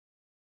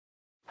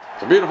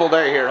It's a beautiful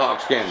day here at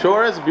Hawkskin.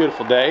 Sure is a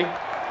beautiful day.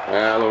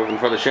 Looking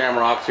for the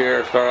Shamrocks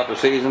here to start out the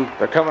season.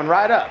 They're coming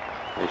right up.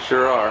 They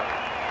sure are.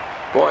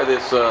 Boy,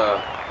 this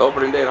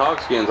opening day at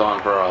Hawkskin's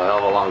on for a hell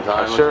of a long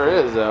time. It sure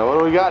is. What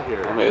do we got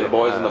here? I mean, the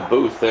boys in the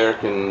booth there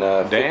can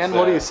Dan,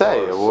 what do you say?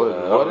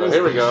 What is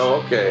here we this?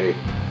 go. Okay.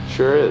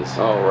 Sure is.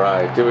 All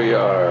right, here we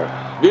are.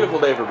 Beautiful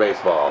day for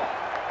baseball,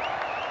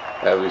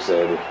 as we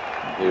said.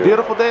 Here.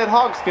 Beautiful day at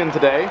Hawkskin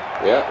today.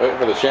 Yeah, waiting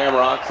for the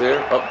Shamrocks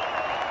here. Oh.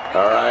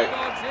 All right.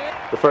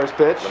 The first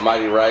pitch. The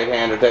mighty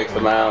right-hander takes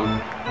the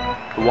mound.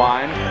 The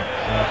wind.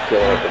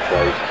 Killer at the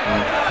plate.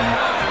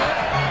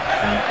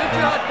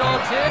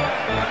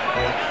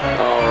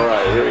 All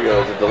right, here he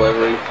goes. The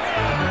delivery.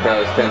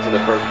 Crowd is tense in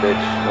the first pitch.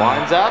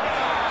 Winds up.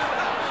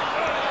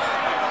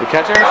 The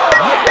catcher.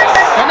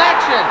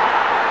 Connection.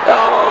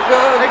 Oh,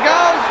 good. It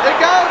goes. It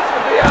goes.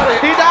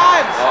 He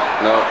dives. Oh,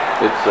 no,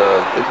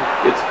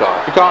 it's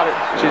caught. He caught it.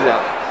 She's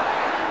out.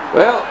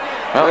 Well,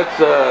 that's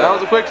that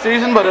was a quick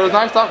season, but it was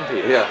nice talking to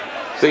you. Yeah.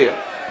 See ya.